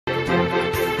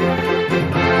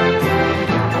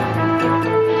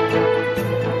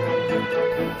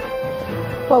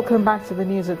Welcome back to the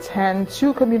news at 10.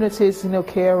 Two communities in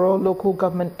Okero local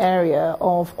government area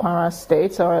of Kwara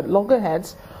State are at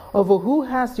loggerheads over who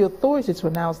has the authority to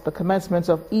announce the commencement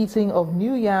of eating of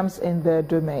new yams in their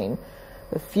domain.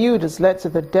 The feud has led to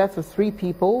the death of 3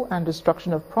 people and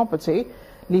destruction of property,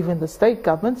 leaving the state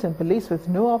government and police with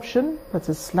no option but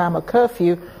to slam a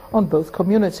curfew on both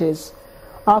communities.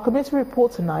 Our community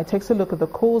report tonight takes a look at the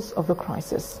cause of the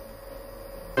crisis.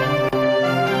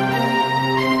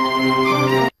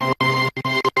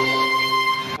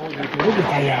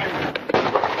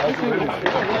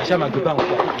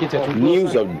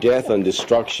 News of death and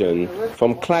destruction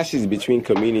from clashes between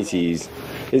communities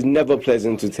is never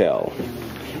pleasant to tell,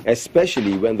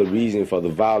 especially when the reason for the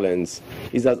violence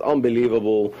is as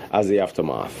unbelievable as the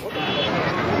aftermath.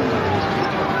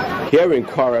 Here in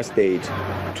Kwara State,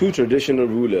 2 traditional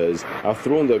rulers have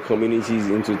thrown their communities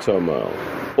into turmoil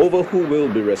over who will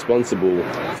be responsible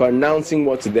for announcing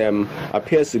what to them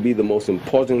appears to be the most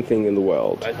important thing in the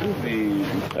world,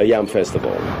 a yam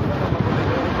festival.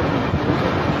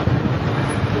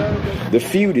 The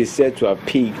feud is said to have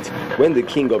peaked when the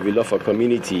king of Ilofa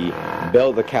community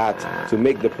belled the cat to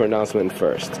make the pronouncement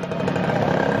first.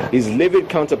 His livid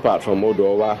counterpart from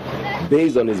Odowa,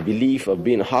 based on his belief of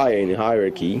being higher in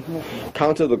hierarchy,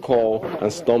 countered the call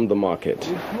and stormed the market.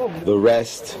 The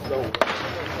rest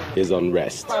is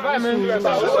unrest.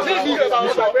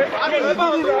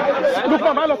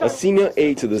 A senior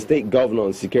aide to the state governor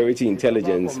on security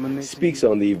intelligence speaks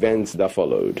on the events that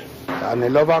followed. An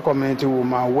Ilofa community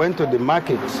woman went to the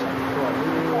market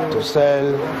to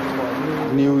sell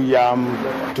new yam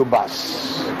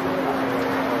tubers.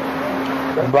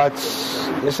 But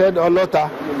he said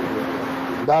Olota,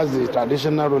 that's the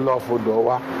traditional ruler of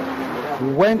Odowa,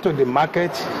 went to the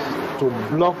market to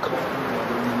block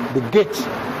the gate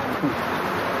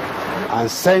and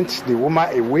sent the woman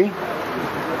away.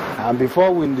 And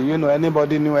before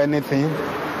anybody knew anything,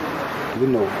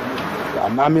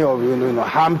 an army of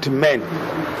armed men,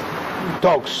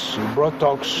 thugs, brought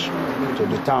thugs to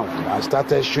the town and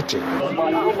started shooting.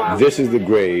 This is the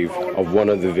grave of one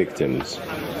of the victims.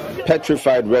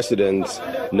 Petrified residents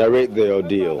narrate their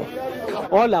ordeal.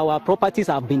 All our properties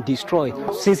have been destroyed.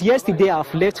 Since yesterday,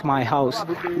 I've left my house.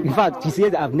 In fact, he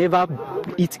said I've never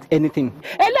eaten anything.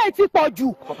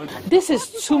 This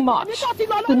is too much.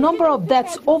 The number of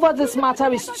deaths over this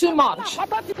matter is too much.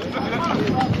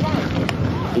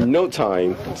 In no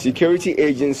time, security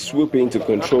agents swoop in to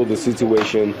control the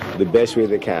situation the best way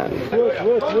they can.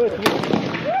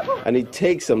 And it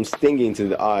takes some stinging to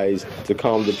the eyes to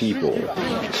calm the people.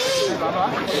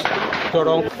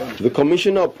 The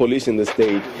Commissioner of Police in the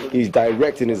state is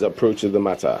direct in his approach to the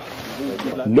matter.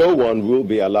 No one will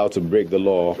be allowed to break the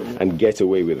law and get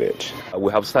away with it.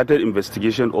 We have started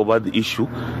investigation over the issue.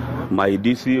 My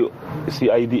DC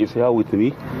CID is here with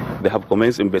me. They have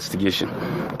commenced investigation.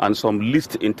 And some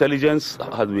list intelligence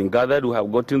has been gathered. We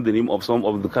have gotten the name of some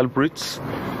of the culprits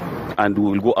and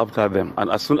we will go after them. And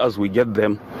as soon as we get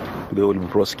them, they will be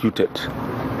prosecuted.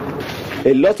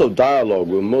 A lot of dialogue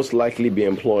will most likely be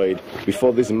employed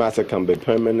before this matter can be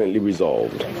permanently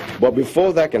resolved. But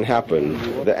before that can happen,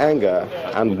 the anger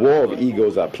and war of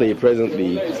egos at play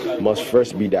presently must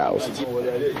first be doused.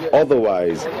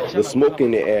 Otherwise, the smoke in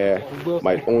the air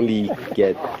might only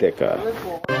get thicker.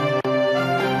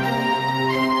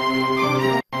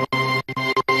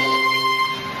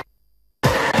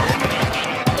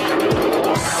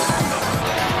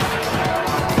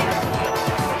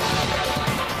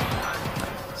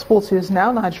 Sports news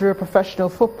now. Nigeria Professional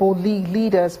Football League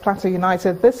leaders Plateau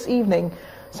United this evening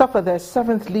suffered their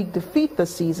 7th league defeat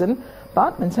this season,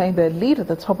 but maintained their lead at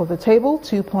the top of the table,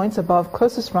 2 points above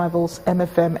closest rivals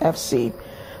MFM FC.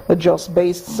 The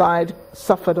Jos-based side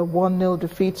suffered a 1-0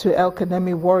 defeat to El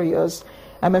Kanemi Warriors.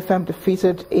 MFM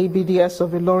defeated ABDS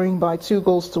of Ilorin by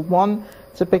 2-1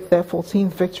 to pick their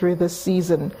 14th victory this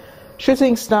season.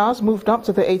 Shooting Stars moved up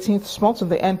to the 18th spot on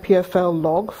the NPFL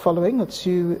log following a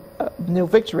 2-0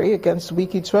 victory against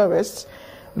Wiki Tourists.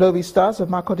 Lobi Stars of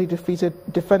Makurdi defeated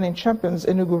defending champions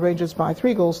Enugu Rangers by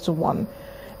 3-1.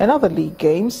 In other league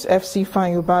games, FC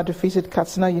Fanyuba defeated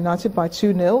Katsina United by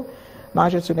 2-0.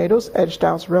 Niger Tornadoes edged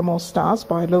out Remo Stars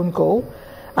by a lone goal.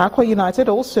 Aqua United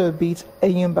also beat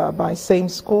Eyimba by same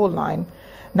scoreline.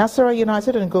 Nasarawa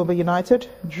United and Gombe United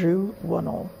drew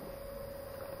 1-1.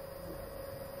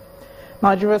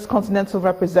 Nigeria's continental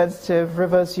representative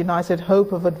Rivers United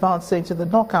hope of advancing to the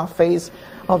knockout phase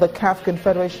of the CAF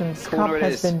Confederations Cup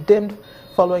has been dimmed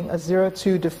following a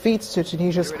 0-2 defeat to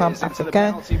Tunisia's club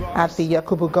Attaquant at the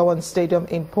Yakubu Gowon Stadium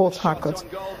in Port Harcourt.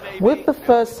 With the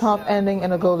first half ending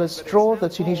in a goalless draw, the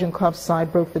Tunisian club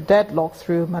side broke the deadlock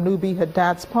through Manoubi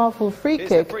Haddad's powerful free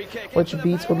kick, which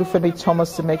beat Olufemi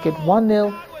Thomas to make it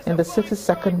 1-0 in the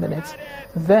 62nd minute.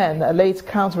 Then a late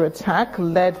counter-attack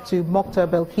led to Mokhtar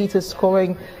Belkita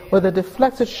scoring with a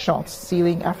deflected shot,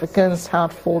 sealing Africans'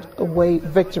 hard-fought away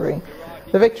victory.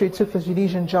 The victory took the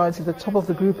Tunisian Giants to the top of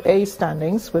the Group A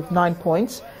standings with 9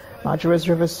 points. Nigeria's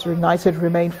Rivers United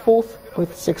remained fourth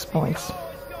with 6 points.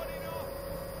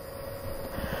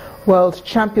 World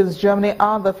champions Germany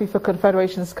are the FIFA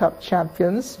Confederations Cup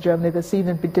champions. Germany this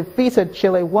evening defeated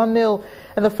Chile 1-0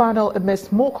 in the final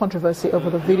amidst more controversy over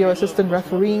the video assistant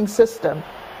refereeing system.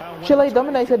 Chile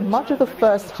dominated much of the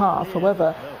first half.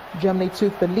 However, Germany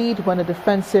took the lead when a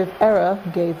defensive error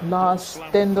gave Lars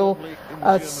Stindl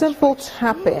a simple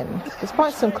tap-in.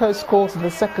 Despite some close calls in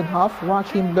the second half,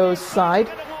 Joachim Löw's side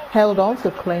held on to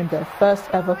claim their first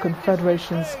ever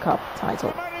Confederations Cup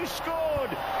title.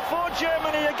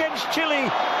 Germany against Chile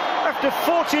after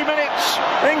 40 minutes.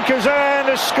 In Kazan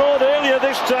has scored earlier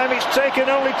this time. It's taken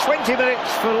only 20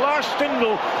 minutes for Lars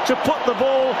Stindl to put the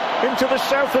ball into the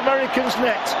South Americans'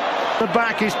 net. The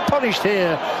back is punished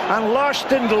here, and Lars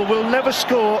Stindl will never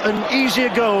score an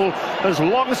easier goal as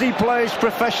long as he plays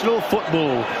professional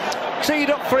football.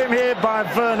 Teed up for him here by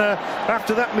Werner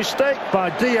after that mistake by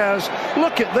Diaz.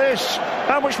 Look at this.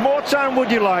 How much more time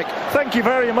would you like? Thank you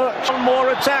very much. One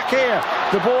more attack here.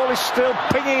 The ball is still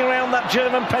pinging around that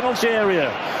German penalty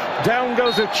area. Down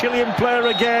goes a Chilean player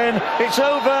again. It's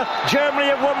over.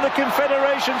 Germany have won the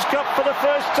Confederations Cup for the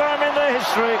first time in their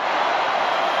history.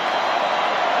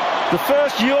 The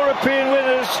first European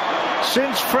winners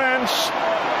since France.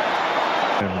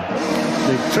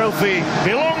 The trophy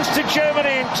belongs to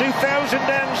Germany in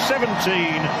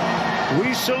 2017.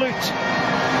 We salute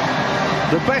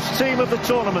the best team of the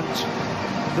tournament,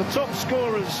 the top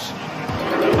scorers.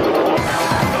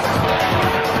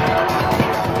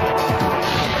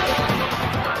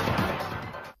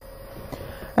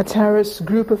 A terrorist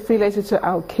group affiliated to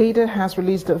Al-Qaeda has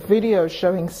released a video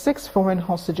showing 6 foreign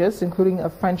hostages, including a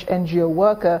French NGO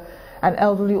worker, an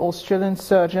elderly Australian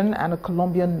surgeon and a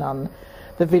Colombian nun.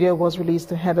 The video was released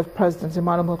ahead of President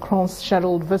Emmanuel Macron's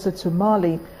scheduled visit to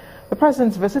Mali. The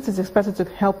president's visit is expected to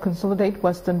help consolidate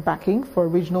Western backing for a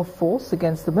regional force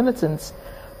against the militants.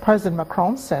 President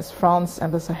Macron says France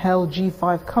and the Sahel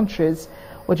G5 countries,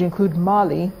 which include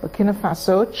Mali, Burkina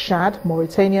Faso, Chad,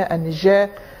 Mauritania and Niger,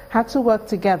 had to work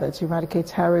together to eradicate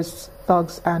terrorists,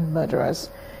 thugs and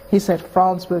murderers. He said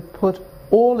France would put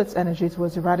all its energy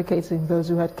towards eradicating those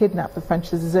who had kidnapped the French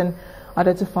citizen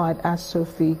identified as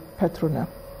Sophie Petrounet.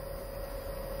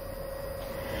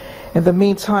 In the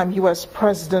meantime, U.S.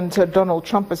 President Donald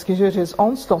Trump has continued his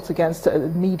onslaught against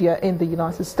media in the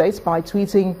United States by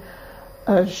tweeting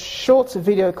a short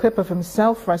video clip of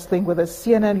himself wrestling with a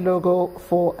CNN logo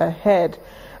for a head.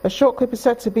 A short clip is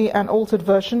said to be an altered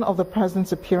version of the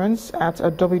president's appearance at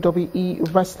a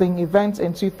WWE wrestling event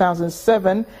in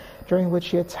 2007, during which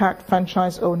he attacked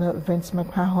franchise owner Vince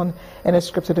McMahon in a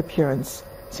scripted appearance.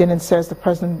 CNN says the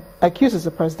president accuses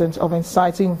the president of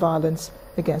inciting violence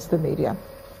against the media.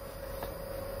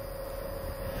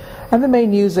 And the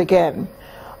main news again.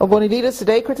 Ogoni leaders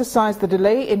today criticized the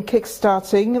delay in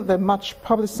kick-starting the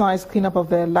much-publicized cleanup of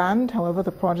their land. However,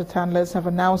 the project handlers have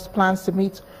announced plans to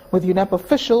meet with UNEP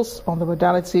officials on the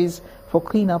modalities for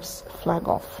cleanup's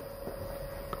flag-off.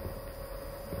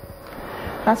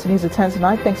 That's the news at 10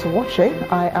 tonight. Thanks for watching.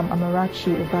 I am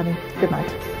Amarachi Ubani. Good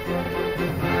night.